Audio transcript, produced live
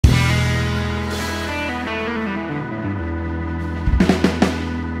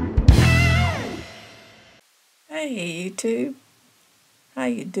Hey YouTube, how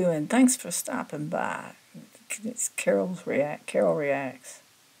you doing? Thanks for stopping by. It's Carol Reacts,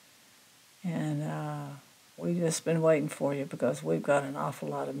 and we just been waiting for you because we've got an awful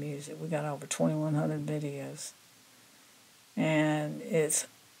lot of music. We got over 2,100 videos, and it's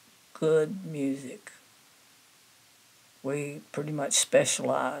good music. We pretty much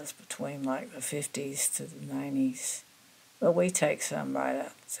specialize between like the 50s to the 90s, but we take some right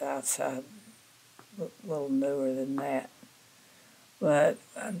outside, a little newer than that. But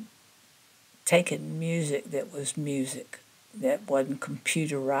taking music that was music, that wasn't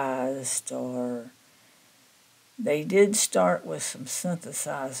computerized, or they did start with some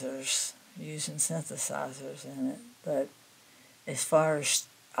synthesizers, using synthesizers in it, but as far as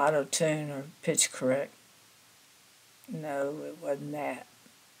auto-tune or pitch correct, no, it wasn't that.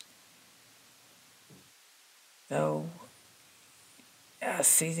 So I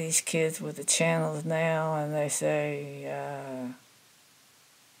see these kids with the channels now, and they say,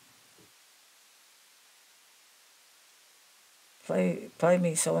 play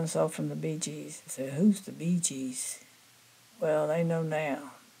me so-and-so from the Bee Gees. I said, who's the Bee Gees? Well, they know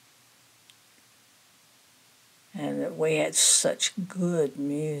now. And that we had such good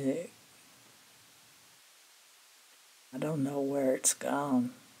music. I don't know where it's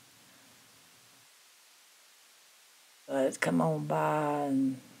gone. But come on by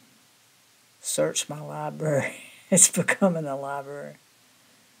and search my library. It's becoming a library.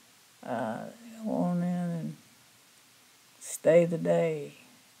 Go on in and stay the day.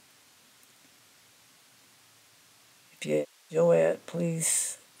 If you enjoy it,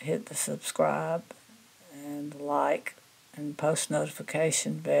 please hit the subscribe and like, and post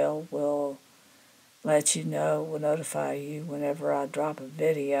notification bell will let you know, will notify you whenever I drop a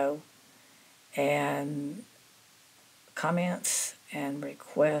video. And comments and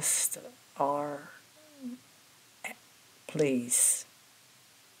requests are please.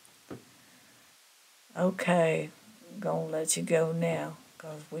 Okay, I'm gonna let you go now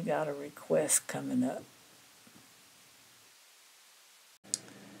because we got a request coming up.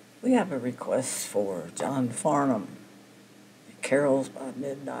 We have a request for John Farnham, Carols by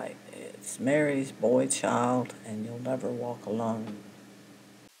Midnight. It's Mary's Boy Child and You'll Never Walk Alone.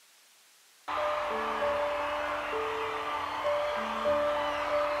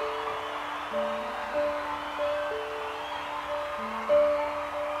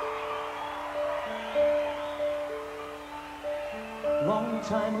 Long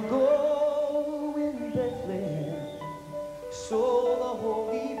time ago in Bethlehem, so the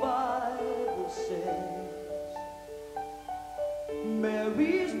Holy Bible says,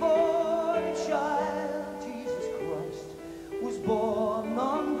 Mary's boy child, Jesus Christ, was born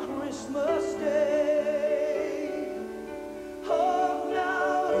on Christmas Day. Oh,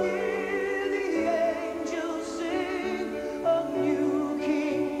 now hear the angels sing, a new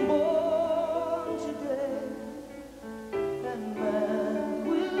King born today, and man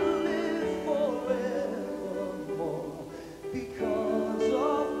will live forevermore because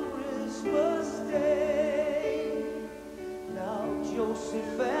of Christmas Day. Now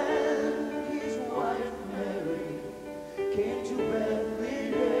Joseph and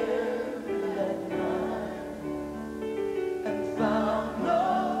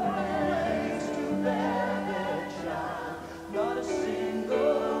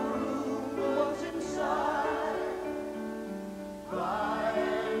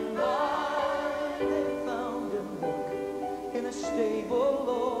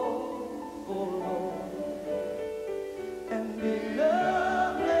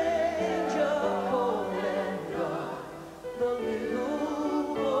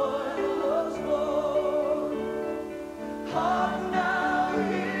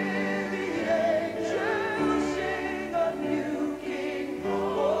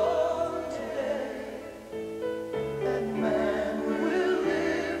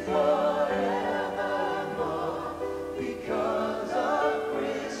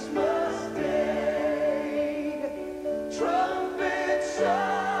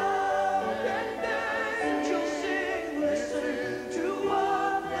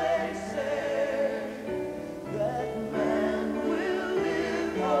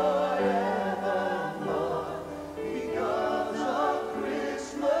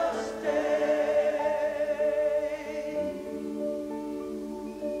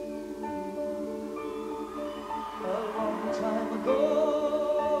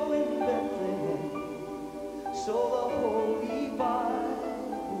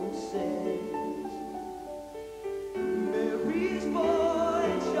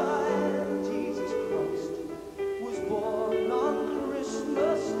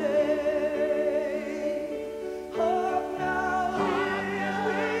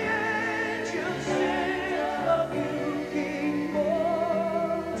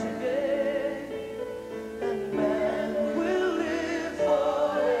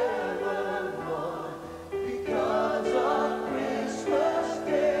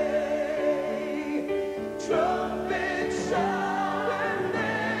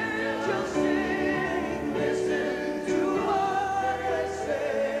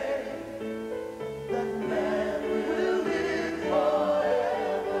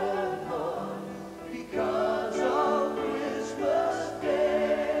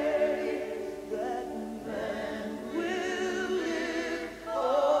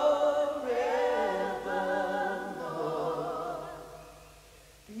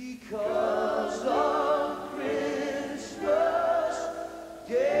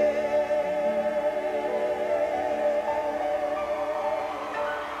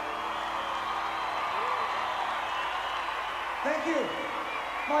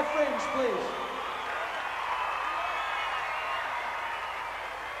thanks, please.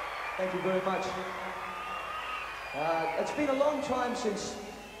 Thank you very much. It's been a long time since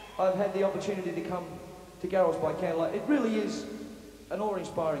I've had the opportunity to come to Garrels by Candlelight. It really is an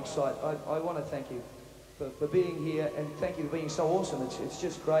awe-inspiring sight. I want to thank you for being here, and thank you for being so awesome. It's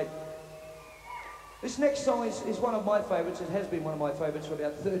just great. This next song is one of my favourites. It has been one of my favourites for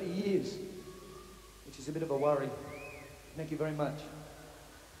about 30 years, which is a bit of a worry. Thank you very much.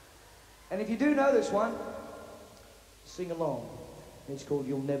 And if you do know this one, sing along. It's called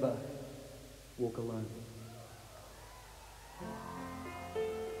You'll Never Walk Alone.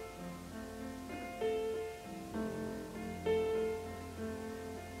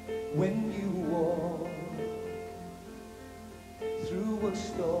 When you walk through a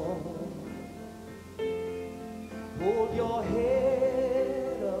storm, hold your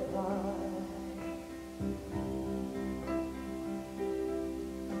head up high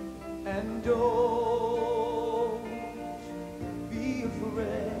and don't be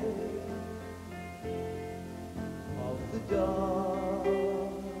afraid of the dark.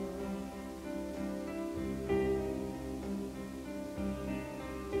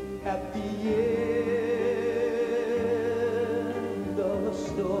 At the end of a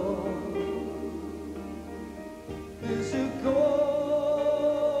storm is a golden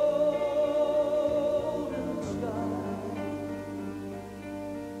sky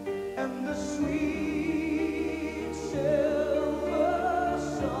and the sweet silver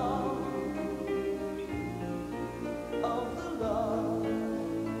song of the love.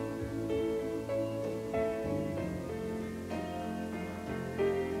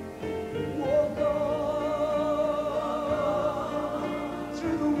 Walk on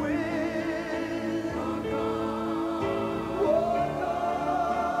through the wind. Walk on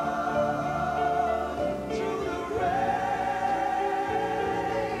through the rain.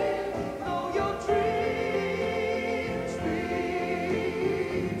 Though your dreams be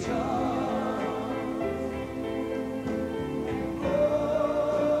tough,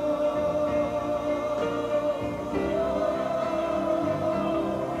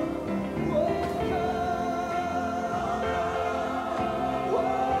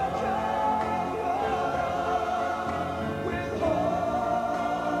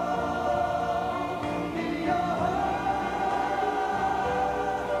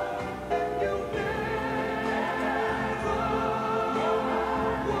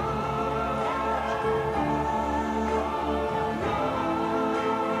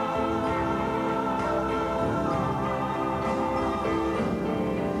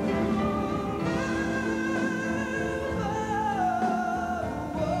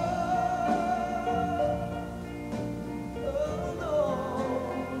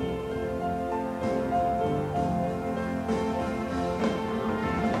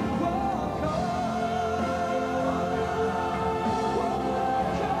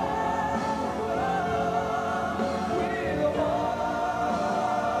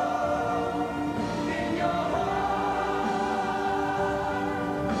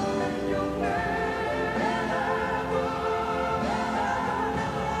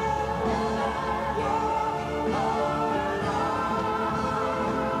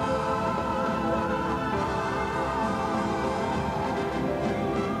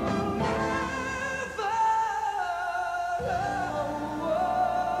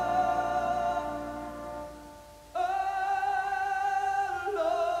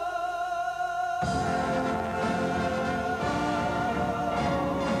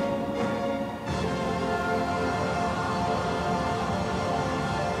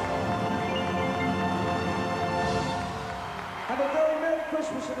 have a very Merry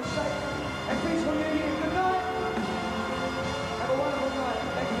Christmas and a safe and peaceful New Year. Good night. Have a wonderful night.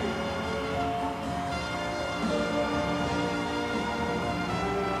 Thank you.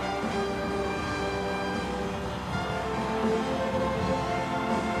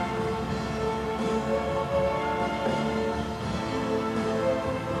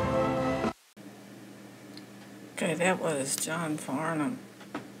 Okay, that was John Farnham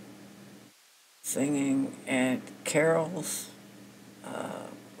singing at carols.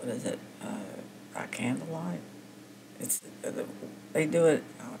 What is it? By candlelight. They do it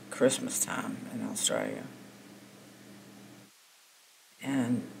Christmas time in Australia.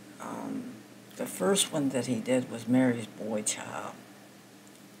 And the first one that he did was Mary's Boy Child.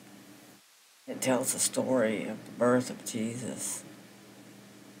 It tells the story of the birth of Jesus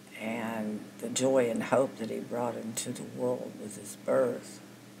and the joy and hope that he brought into the world with his birth.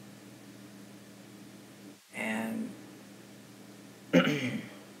 And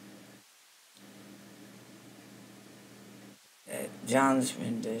John's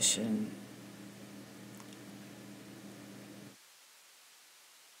rendition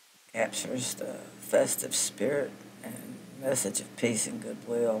captures the festive spirit and message of peace and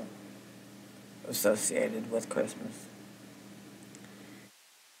goodwill associated with Christmas.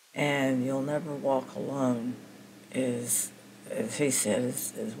 And You'll Never Walk Alone is, as he said,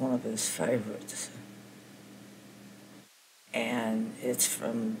 is one of his favorites. And it's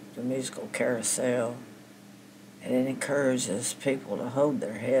from the musical Carousel. And it encourages people to hold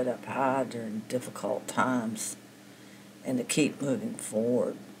their head up high during difficult times and to keep moving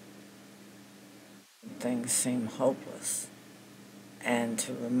forward when things seem hopeless, and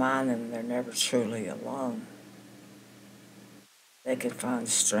to remind them they're never truly alone. They can find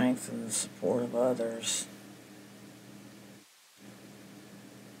strength in the support of others.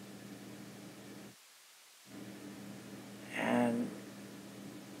 And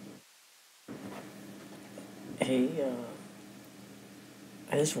he,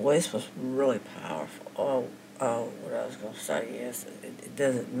 his voice was really powerful. What I was going to say, yes, it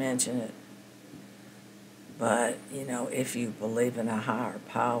doesn't mention it. But, if you believe in a higher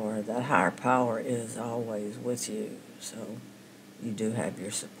power, that higher power is always with you. So you do have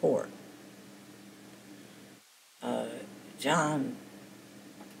your support. John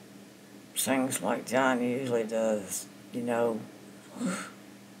sings like John usually does,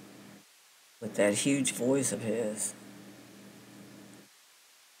 with that huge voice of his.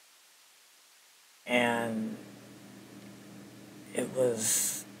 And it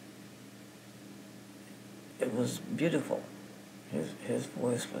was beautiful. His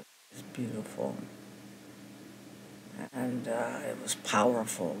voice was beautiful, and it was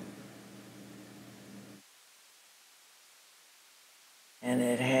powerful, and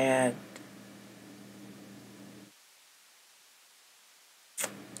it had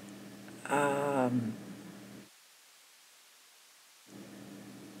I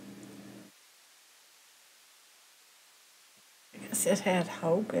guess it had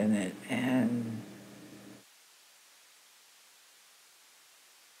hope in it, and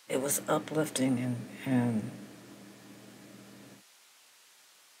it was uplifting, and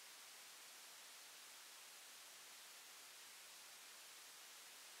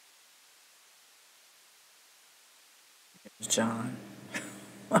John.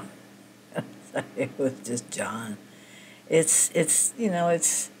 It was just John. It's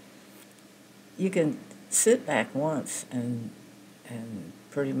you can sit back once and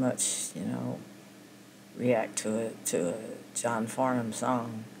pretty much react to a John Farnham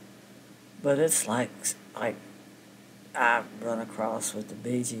song, but it's like I've run across with the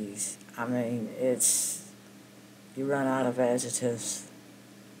Bee Gees. I mean, it's you run out of adjectives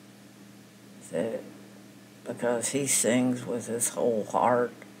that because he sings with his whole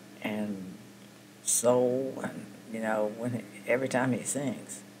heart and soul, and every time he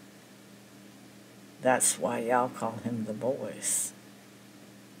sings. That's why y'all call him the voice.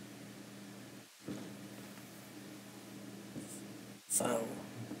 So,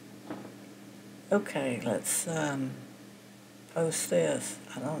 okay, let's post this.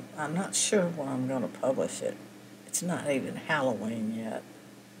 I'm not sure when I'm going to publish it. It's not even Halloween yet,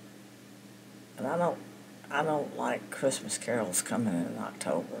 and I don't like Christmas carols coming in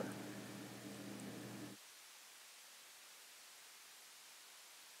October.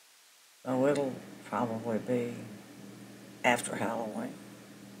 So it'll probably be after Halloween.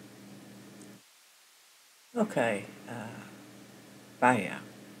 Okay, bye.